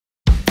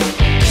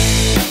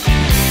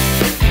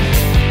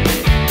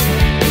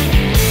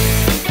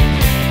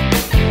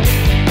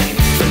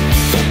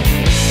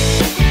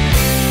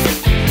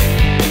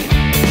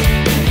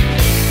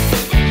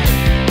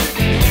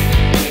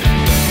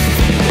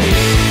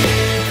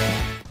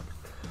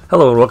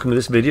Hello and welcome to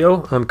this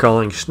video. I'm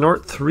calling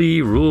Snort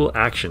 3 Rule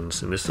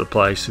Actions, and this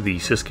applies to the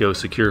Cisco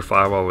Secure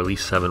Firewall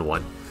Release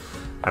 7.1.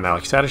 I'm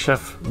Alex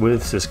Tadashev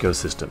with Cisco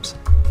Systems.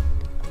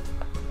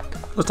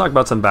 Let's talk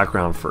about some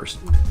background first.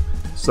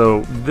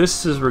 So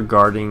this is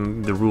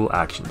regarding the rule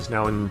actions.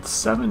 Now in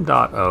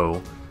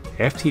 7.0,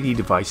 FTD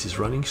devices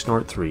running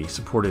Snort 3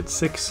 supported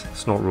 6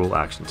 Snort rule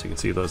actions. You can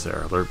see those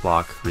there: alert,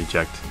 block,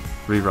 reject,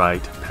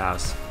 rewrite,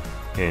 pass,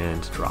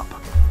 and drop.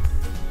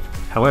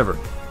 However,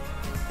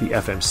 the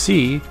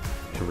FMC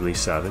in Release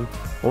 7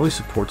 only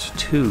supports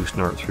 2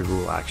 Snort 3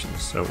 rule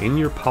actions. So in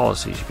your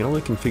policies, you can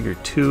only configure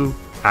 2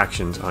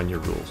 actions on your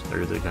rules.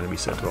 They're either going to be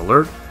set to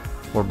alert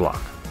or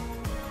block.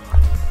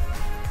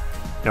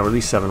 Now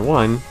Release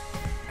 7.1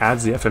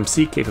 adds the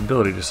FMC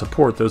capability to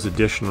support those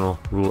additional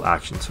rule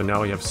actions. So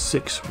now we have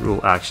 6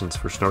 rule actions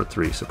for Snort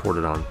 3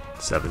 supported on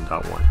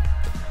 7.1.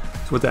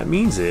 So what that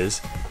means is,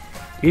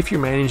 if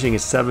you're managing a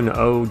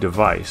 7.0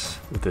 device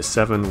with a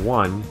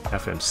 7.1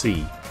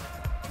 FMC,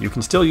 you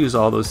can still use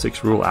all those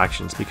 6 rule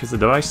actions because the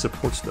device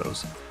supports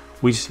those.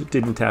 We just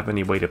didn't have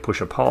any way to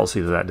push a policy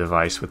to that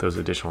device with those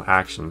additional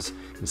actions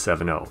in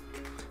 7.0.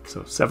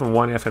 So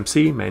 7.1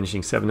 FMC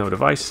managing 7.0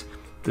 device,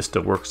 this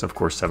still works. Of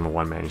course,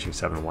 7.1 managing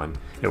 7.1,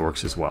 it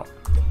works as well.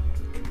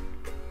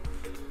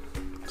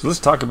 So let's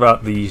talk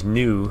about these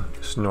new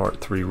Snort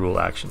 3 rule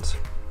actions.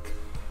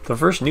 The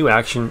first new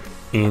action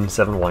in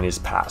 7.1 is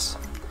pass.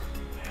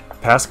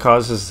 Pass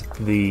causes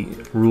the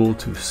rule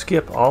to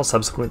skip all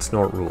subsequent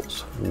Snort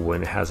rules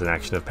when it has an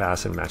action of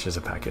pass and matches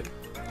a packet.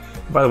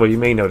 By the way, you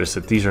may notice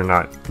that these are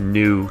not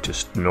new to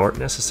Snort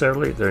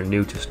necessarily, they're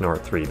new to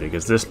Snort 3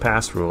 because this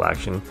pass rule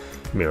action,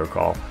 you may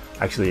recall,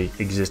 actually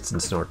exists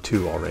in Snort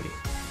 2 already.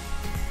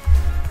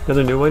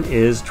 Another new one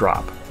is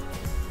drop.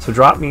 So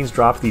drop means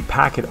drop the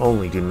packet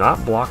only, do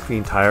not block the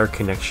entire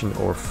connection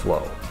or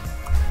flow.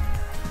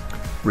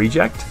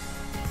 Reject,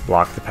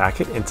 block the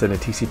packet and send a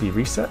TCP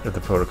reset if the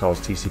protocol is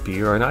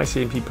TCP, or an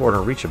ICMP port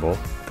unreachable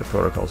if the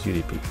protocol is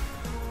UDP.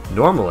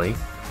 Normally,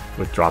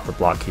 with drop or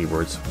block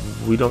keywords,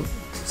 we don't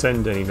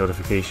send any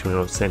notification, we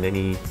don't send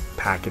any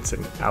packets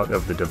out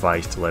of the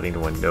device to let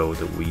anyone know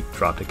that we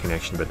dropped a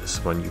connection, but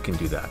this one you can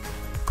do that.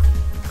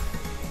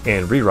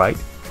 And rewrite,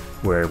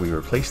 where we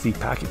replace the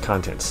packet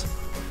contents.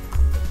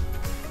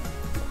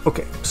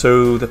 Okay,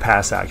 so the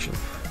pass action.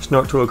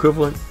 Snort 2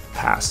 equivalent,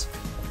 pass.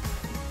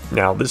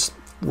 Now this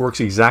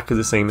works exactly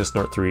the same in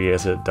Snort 3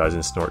 as it does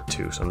in Snort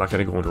 2, so I'm not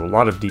going to go into a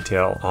lot of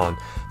detail on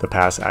the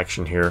pass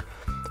action here.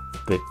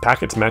 The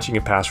packets matching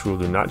a pass rule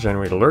do not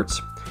generate alerts.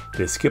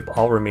 They skip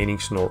all remaining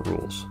Snort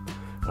rules.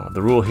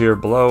 The rule here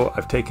below,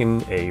 I've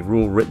taken a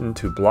rule written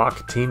to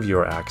block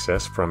TeamViewer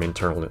access from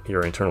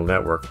your internal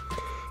network,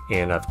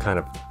 and I've kind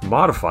of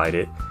modified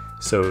it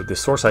so the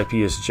source IP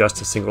is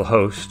just a single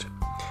host,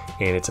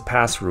 and it's a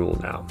pass rule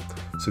now.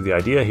 So the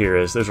idea here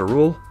is there's a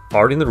rule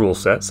already in the rule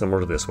set,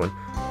 similar to this one,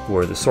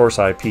 where the source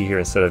IP here,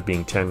 instead of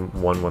being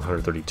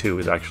 10.1.132,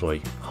 is actually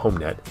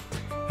HomeNet.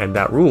 And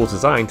that rule is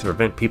designed to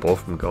prevent people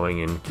from going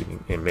in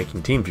and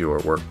making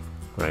TeamViewer work,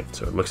 right?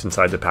 So it looks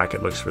inside the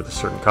packet, looks for the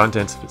certain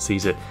contents. If it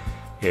sees it,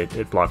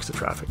 it blocks the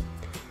traffic.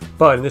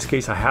 But in this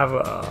case, I have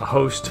a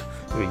host,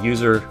 a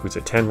user who's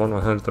at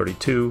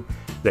 10.1.132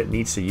 that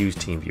needs to use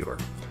TeamViewer.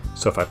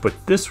 So if I put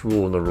this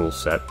rule in the rule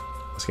set,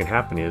 what's going to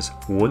happen is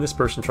when this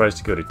person tries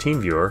to go to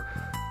TeamViewer,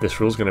 this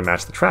rule is going to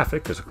match the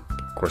traffic because, of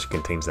course, it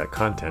contains that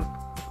content.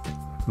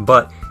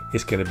 But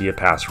it's going to be a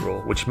pass rule,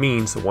 which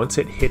means that once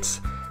it hits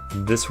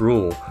this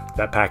rule,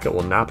 that packet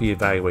will not be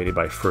evaluated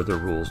by further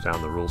rules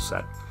down the rule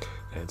set.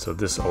 And so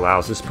this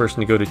allows this person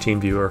to go to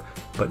TeamViewer,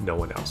 but no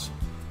one else.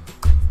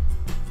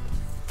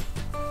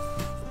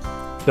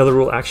 Another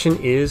rule action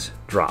is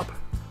drop.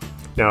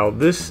 Now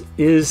this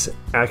is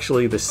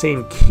actually the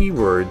same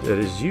keyword that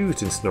is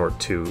used in Snort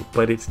 2,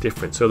 but it's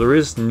different. So there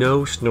is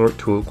no Snort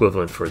 2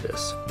 equivalent for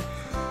this.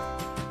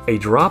 A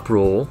drop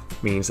rule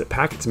means that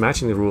packets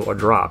matching the rule are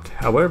dropped.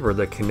 However,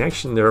 the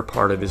connection they're a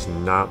part of is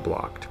not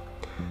blocked.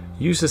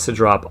 Use this to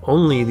drop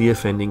only the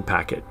offending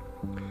packet.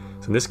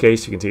 So in this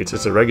case, you can see it's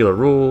just a regular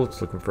rule. It's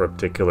looking for a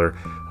particular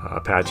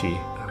Apache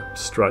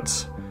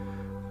struts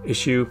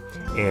issue,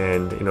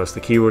 and you notice the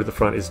keyword at the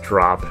front is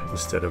drop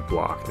instead of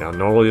block. Now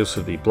normally this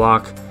would be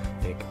block.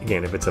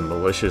 Again, if it's a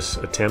malicious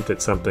attempt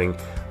at something,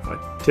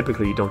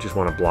 typically you don't just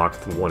want to block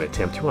the one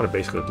attempt, you want to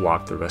basically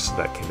block the rest of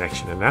that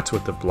connection, and that's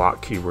what the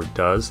block keyword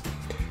does,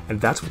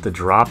 and that's what the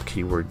drop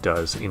keyword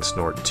does in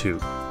Snort 2.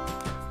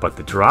 But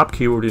the drop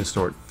keyword in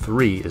Snort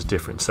 3 is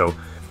different, so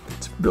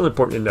it's really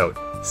important to note,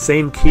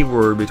 same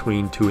keyword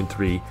between 2 and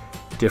 3,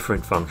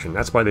 different function.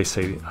 That's why they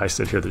say, I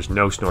said here, there's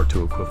no Snort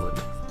 2 equivalent.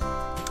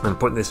 I'm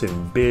putting this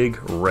in big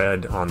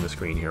red on the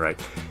screen here, right?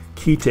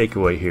 Key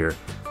takeaway here,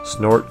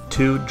 Snort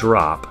 2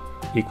 drop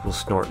equals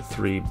Snort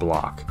 3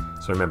 block.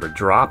 So remember,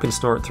 drop in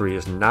Snort 3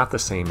 is not the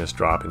same as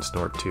drop in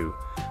Snort 2.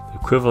 The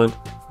equivalent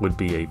would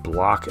be a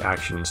block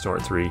action in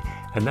Snort 3,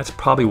 and that's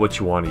probably what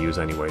you want to use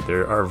anyway.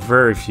 There are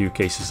very few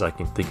cases I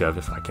can think of,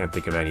 if I can't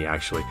think of any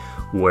actually,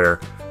 where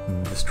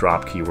this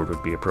drop keyword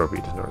would be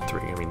appropriate to Snort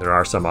 3. I mean, there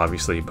are some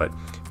obviously, but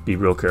be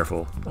real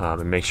careful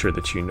and make sure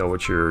that you know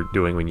what you're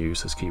doing when you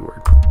use this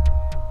keyword.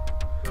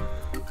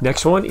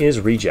 Next one is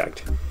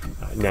reject.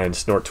 And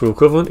Snort tool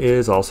equivalent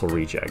is also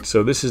reject.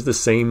 So this is the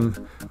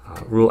same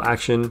rule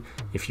action.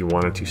 If you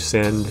wanted to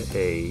send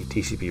a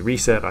TCP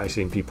reset,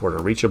 ICMP port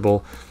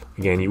unreachable,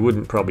 again, you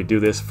wouldn't probably do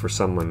this for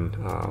someone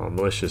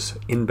malicious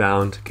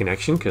inbound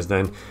connection, because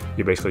then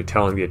you're basically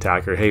telling the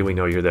attacker, hey, we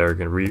know you're there, we're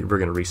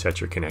going to reset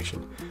your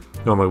connection.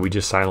 Normally we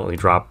just silently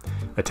drop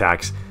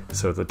attacks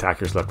so the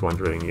attacker's left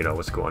wondering, you know,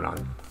 what's going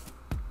on.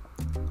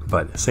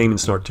 But same in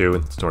Snort 2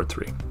 and Snort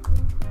 3.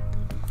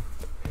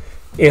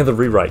 And the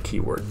rewrite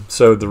keyword.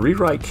 So the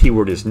rewrite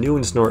keyword is new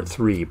in Snort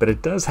 3, but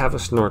it does have a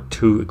Snort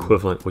 2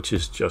 equivalent, which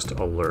is just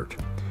alert.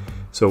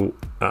 So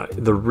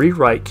the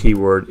rewrite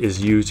keyword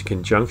is used in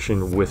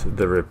conjunction with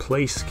the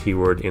replace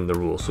keyword in the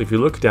rule. So if you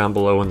look down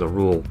below in the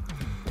rule,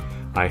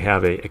 I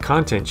have a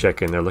content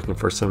check in there looking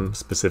for some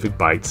specific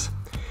bytes.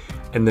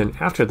 And then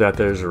after that,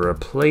 there's a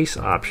replace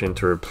option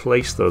to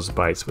replace those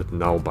bytes with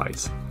null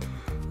bytes.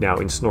 Now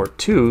in Snort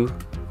 2,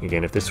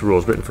 again, if this rule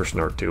is written for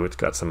Snort 2, it's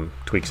got some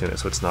tweaks in it,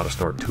 so it's not a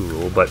Snort 2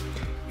 rule. But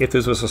if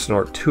this was a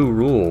Snort 2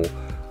 rule,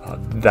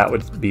 that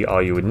would be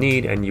all you would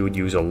need, and you would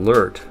use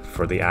alert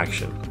for the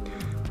action.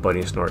 But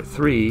in Snort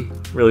 3,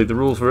 really the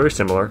rules are very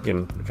similar.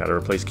 Again, you've got to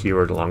replace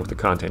keyword along with the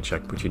content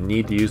check, but you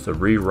need to use the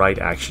rewrite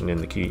action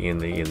in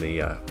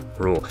the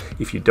rule.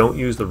 If you don't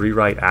use the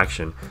rewrite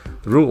action,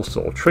 the rule will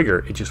still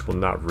trigger, it just will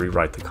not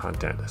rewrite the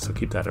content. So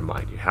keep that in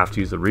mind. You have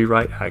to use the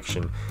rewrite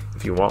action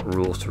if you want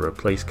rules to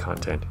replace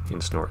content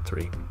in Snort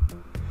 3.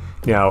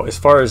 Now, as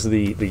far as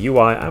the UI,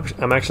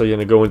 I'm actually going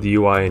to go into the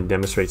UI and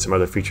demonstrate some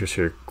other features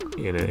here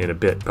in a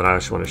bit, but I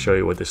just want to show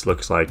you what this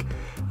looks like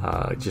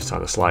just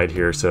on a slide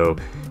here. So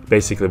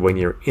basically, when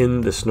you're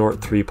in the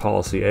Snort 3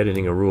 policy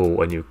editing a rule,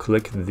 when you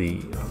click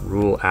the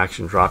rule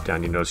action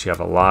dropdown, you notice you have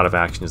a lot of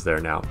actions there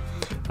now,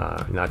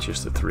 not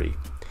just the 3.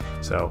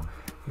 So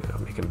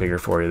make them bigger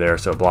for you there.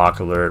 So block,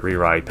 alert,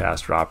 rewrite,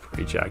 pass, drop,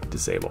 reject,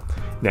 disable.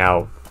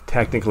 Now,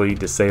 technically,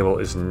 disable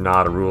is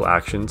not a rule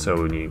action,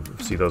 so when you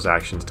see those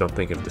actions, don't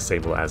think of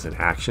disable as an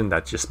action.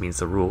 That just means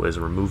the rule is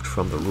removed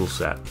from the rule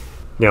set.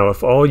 Now,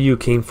 if all you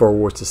came for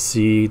was to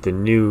see the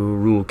new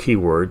rule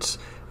keywords,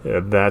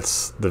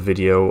 that's the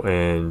video,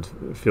 and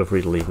feel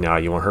free to leave now.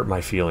 You won't hurt my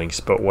feelings.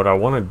 But what I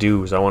want to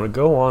do is I want to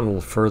go on a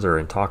little further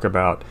and talk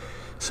about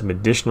some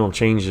additional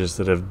changes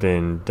that have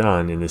been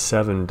done in the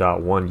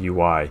 7.1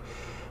 UI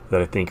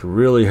that I think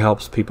really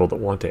helps people that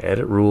want to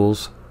edit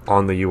rules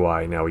on the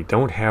UI. Now, we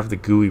don't have the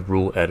GUI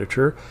rule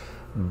editor,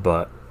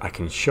 but I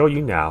can show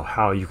you now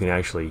how you can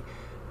actually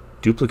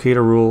duplicate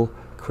a rule,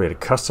 create a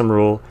custom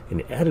rule,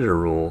 and edit a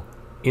rule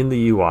in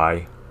the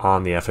UI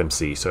on the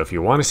FMC. So if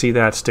you want to see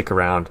that, stick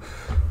around,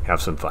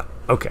 have some fun.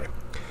 Okay,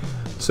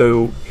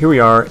 so here we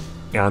are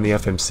on the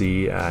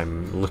FMC.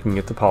 I'm looking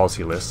at the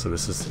policy list. So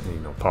this is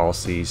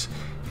policies,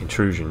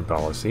 intrusion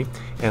policy,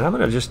 and I'm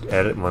going to just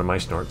edit one of my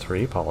Snort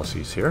 3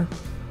 policies here.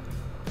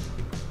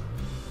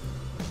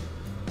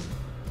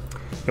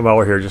 And while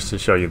we're here, just to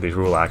show you these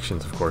rule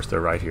actions, of course,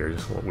 they're right here,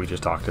 just what we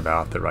just talked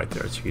about. They're right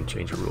there, so you can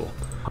change a rule.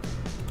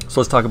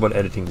 So let's talk about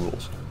editing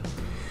rules.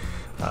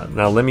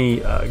 Now let me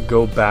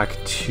go back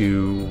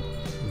to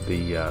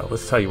the,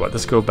 let's tell you what,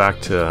 let's go back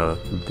to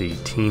the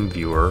team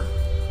viewer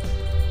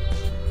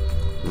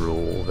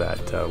rule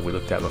that we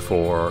looked at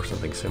before, or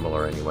something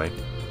similar anyway.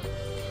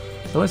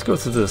 Now let's go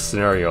through the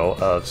scenario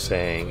of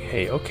saying,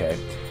 hey, okay,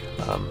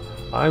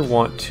 I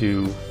want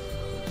to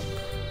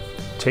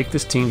take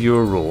this team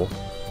viewer rule,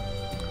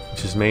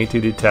 which is made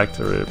to detect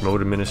a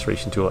remote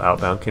administration tool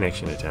outbound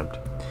connection attempt.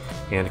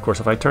 And of course,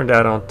 if I turned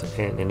that on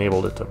and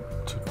enabled it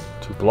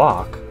to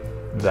block,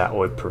 that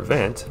would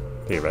prevent,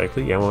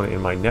 theoretically, anyone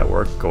in my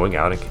network going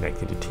out and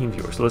connecting to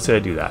TeamViewer. So let's say I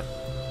do that.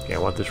 Okay, I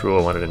want this rule,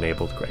 I want it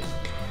enabled, great.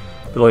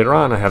 But later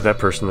on, I have that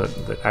person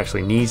that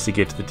actually needs to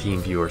get to the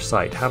TeamViewer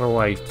site. How do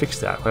I fix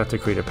that? I have to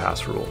create a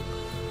pass rule.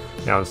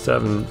 Now in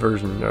 7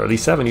 version, or at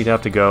least 7, you'd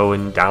have to go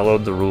and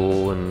download the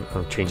rule and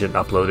change it and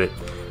upload it.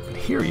 But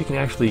here you can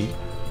actually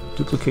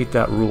duplicate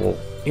that rule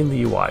in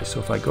the UI. So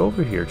if I go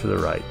over here to the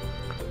right,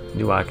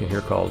 new icon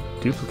here called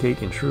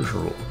duplicate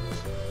intrusion rule.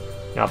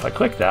 Now if I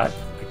click that,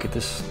 I get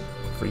this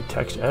free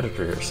text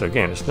editor here. So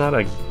again, it's not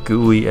a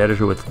GUI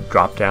editor with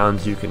drop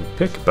downs you can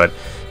pick, but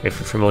if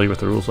you're familiar with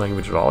the rules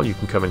language at all, you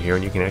can come in here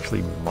and you can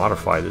actually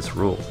modify this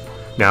rule.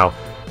 Now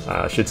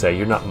I should say,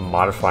 you're not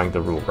modifying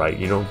the rule, right?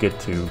 You don't get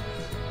to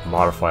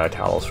modify a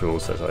Talos rule.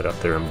 It says right up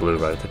there in blue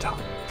right at the top.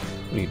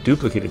 You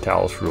duplicate a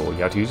Talos rule,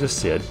 you have to use a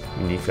SID,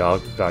 unique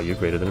value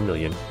greater than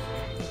 1,000,000,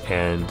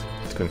 and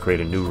it's going to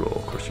create a new rule.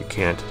 Of course, you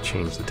can't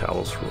change the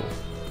Talos rule.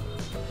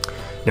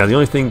 Now, the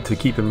only thing to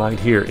keep in mind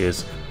here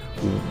is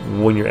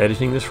when you're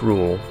editing this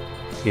rule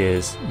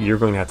is you're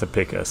going to have to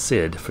pick a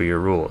SID for your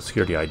rule,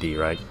 security ID,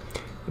 right?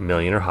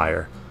 1,000,000 or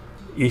higher.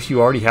 If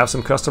you already have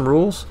some custom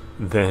rules,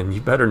 then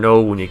you better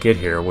know when you get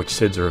here which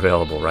SIDs are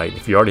available, right?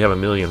 If you already have a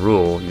 1,000,000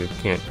 rule, you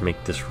can't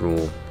make this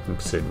rule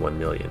SID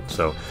 1,000,000.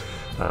 So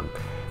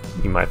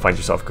you might find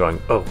yourself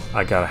going, oh,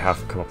 I gotta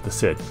come up with a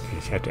SID.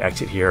 You have to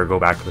exit here, go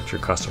back with your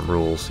custom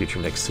rules, see what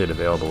your next SID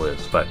available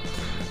is. But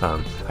I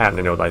happen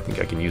to know that I think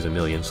I can use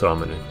 1,000,000, so I'm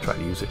going to try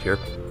to use it here.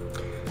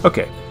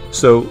 Okay,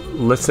 so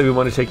let's say we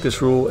want to take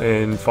this rule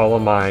and follow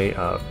my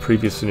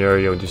previous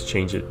scenario and just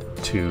change it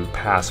to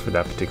pass for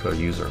that particular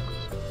user.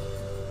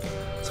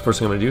 So first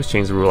thing I'm going to do is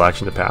change the rule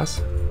action to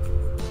pass.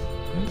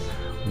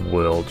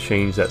 We'll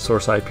change that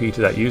source IP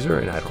to that user,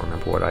 and I don't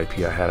remember what IP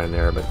I had on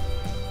there, but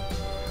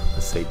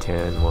let's say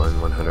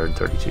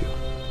 10.1.132.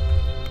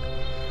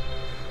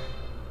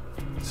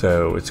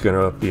 So it's going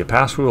to be a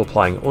pass rule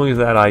applying only to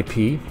that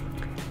IP.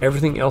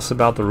 Everything else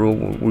about the rule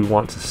we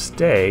want to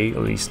stay, at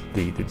least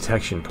the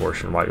detection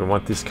portion, right? We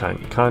want this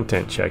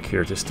content check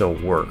here to still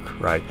work,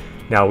 right?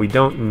 Now we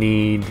don't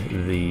need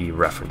the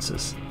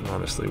references.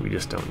 Honestly, we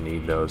just don't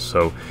need those.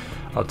 So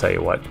I'll tell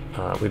you what,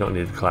 we don't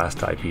need the class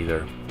type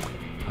either.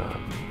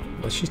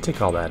 Let's just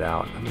take all that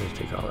out. I'm going to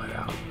take all that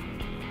out.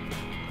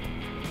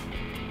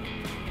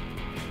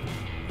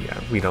 Yeah,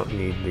 we don't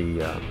need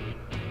the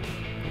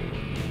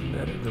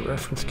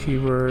reference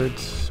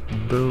keywords.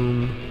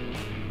 Boom.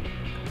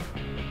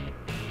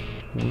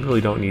 We really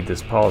don't need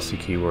this policy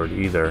keyword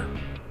either.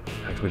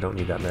 Actually, we don't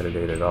need that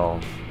metadata at all.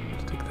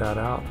 Let's take that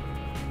out.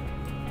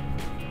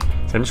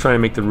 So I'm just trying to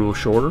make the rule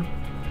shorter,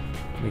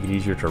 make it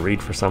easier to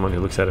read for someone who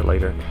looks at it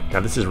later. Now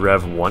this is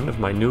Rev 1 of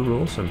my new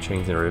rule, so I'm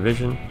changing the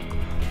revision.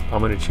 I'm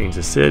going to change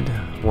the SID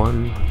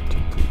 1, 2,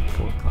 3,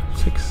 4, 5,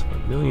 6,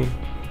 1 million.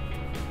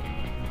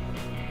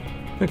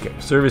 Okay,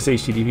 service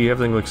HTTP,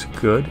 everything looks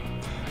good.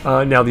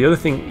 Now the other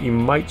thing you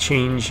might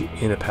change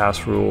in a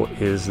pass rule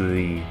is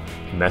the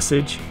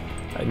message.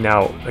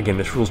 Now again,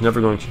 this rule is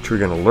never going to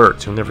trigger an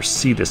alert, so you'll never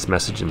see this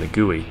message in the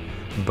GUI,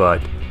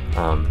 but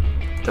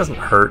it doesn't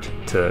hurt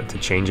to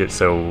change it,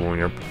 so when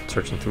you're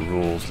searching through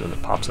rules and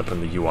it pops up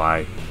in the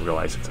UI, you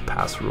realize it's a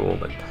pass rule,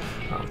 but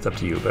it's up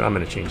to you. But I'm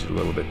going to change it a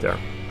little bit there.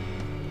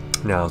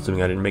 Now,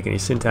 assuming I didn't make any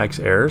syntax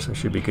errors, I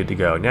should be good to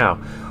go. Now,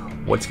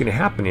 what's going to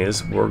happen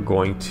is we're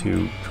going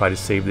to try to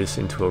save this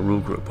into a rule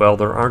group. Well,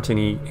 there aren't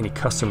any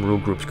custom rule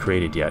groups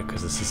created yet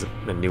because this is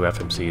a new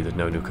FMC. There's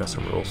no new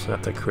custom rules, so I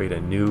have to create a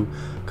new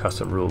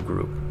custom rule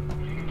group.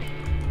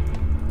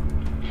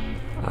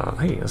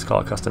 Hey, let's call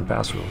it custom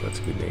pass rules. That's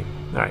a good name.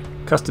 All right,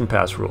 custom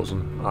pass rules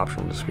and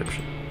optional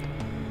description.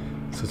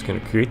 So it's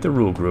going to create the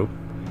rule group.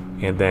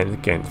 And then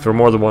again, for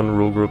more than one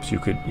rule groups, you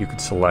could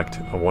select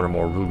one or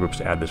more rule groups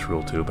to add this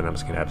rule to, but I'm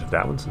just going to add it to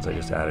that one since I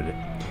just added it.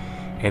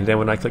 And then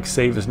when I click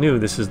Save as New,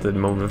 this is the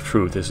moment of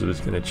truth. This is what's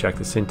going to check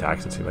the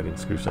syntax and see if I didn't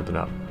screw something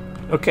up.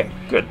 Okay,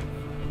 good.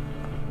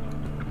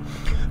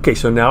 Okay,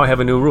 so now I have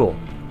a new rule.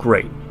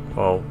 Great.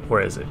 Well,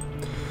 where is it?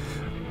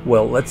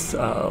 Well, let's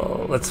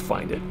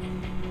find it.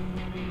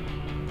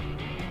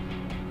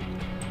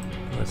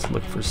 Let's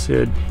look for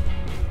SID.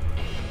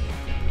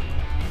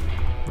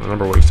 A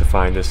number of ways to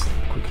find this.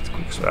 Quick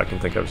so I can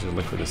think of is just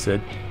look for the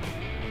SID.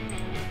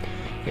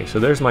 Okay, so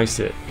there's my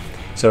SID.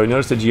 So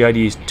notice the GID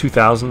is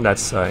 2000.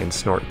 That's in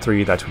Snort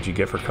 3. That's what you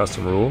get for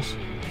custom rules.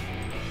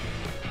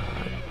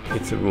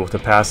 It's a rule with a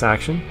pass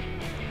action.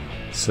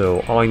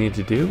 So all I need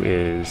to do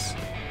is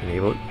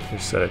enable it,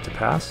 just set it to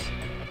pass.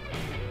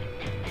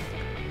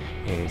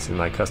 And it's in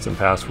my custom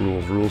pass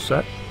rules rule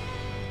set.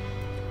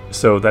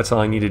 So that's all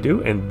I need to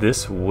do, and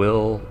this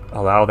will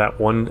allow that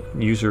one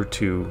user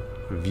to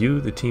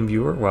view the team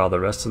viewer while the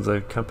rest of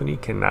the company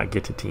cannot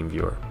get to team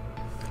viewer.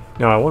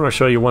 Now I want to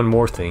show you one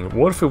more thing.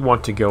 What if we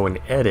want to go and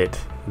edit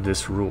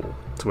this rule?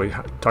 So we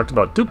talked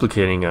about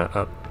duplicating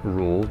a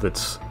rule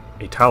that's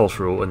a tiles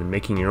rule and then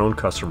making your own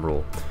custom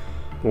rule.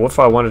 But what if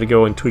I wanted to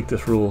go and tweak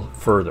this rule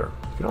further?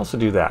 You can also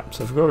do that.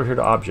 So if we go over here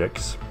to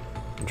Objects,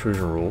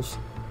 Intrusion Rules,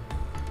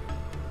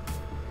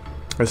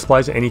 this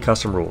applies to any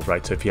custom rules,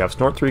 right? So if you have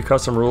Snort 3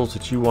 custom rules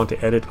that you want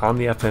to edit on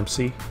the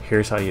FMC,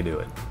 here's how you do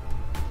it.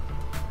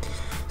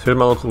 So here's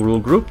my local rule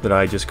group that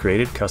I just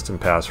created, custom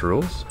pass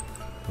rules.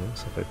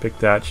 So if I pick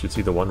that, you should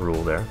see the one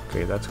rule there.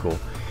 Okay, that's cool.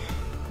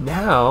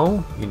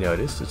 Now, you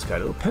notice it's got a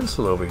little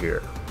pencil over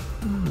here.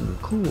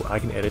 Cool, I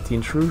can edit the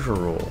intrusion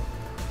rule.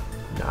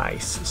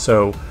 Nice.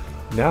 So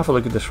now if I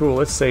look at this rule,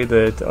 let's say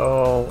that,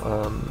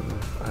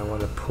 I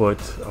want to put,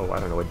 I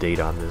don't know a date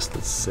on this.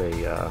 Let's say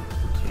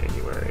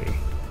January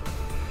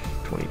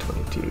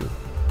 2022,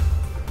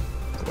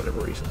 for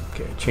whatever reason.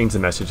 Okay, change the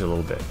message a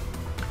little bit.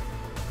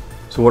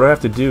 So what I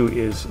have to do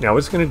is, now what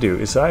it's going to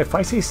do is if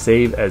I say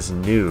save as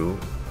new,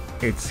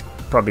 it's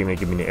probably going to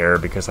give me an error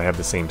because I have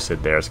the same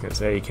SID there. It's going to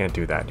say, hey, you can't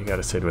do that. You got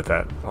a SID with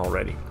that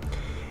already.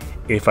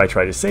 If I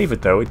try to save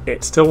it though,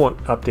 it still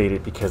won't update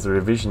it because the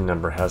revision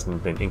number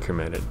hasn't been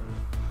incremented.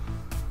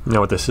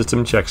 Now what the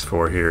system checks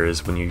for here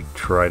is when you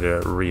try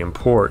to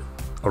re-import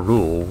a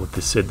rule with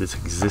the SID that's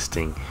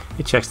existing,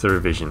 it checks the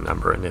revision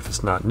number, and if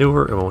it's not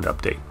newer, it won't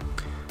update.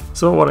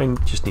 So what I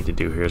just need to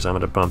do here is I'm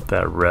going to bump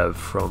that rev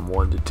from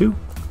 1 to 2.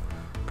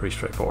 Pretty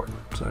straightforward.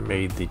 So I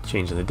made the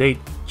change in the date,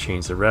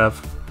 change the rev.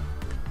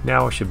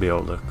 Now I should be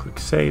able to click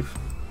save.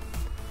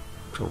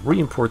 So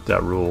re-import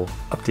that rule,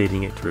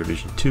 updating it to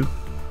revision 2.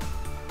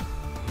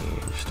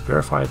 And just to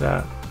verify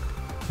that,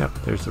 yep,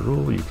 there's the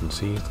rule. You can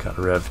see it's got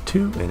a rev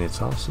 2 and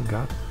it's also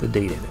got the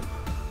date in it.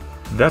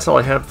 That's all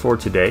I have for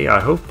today. I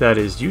hope that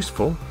is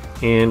useful.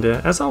 And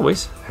as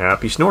always,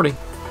 happy snorting.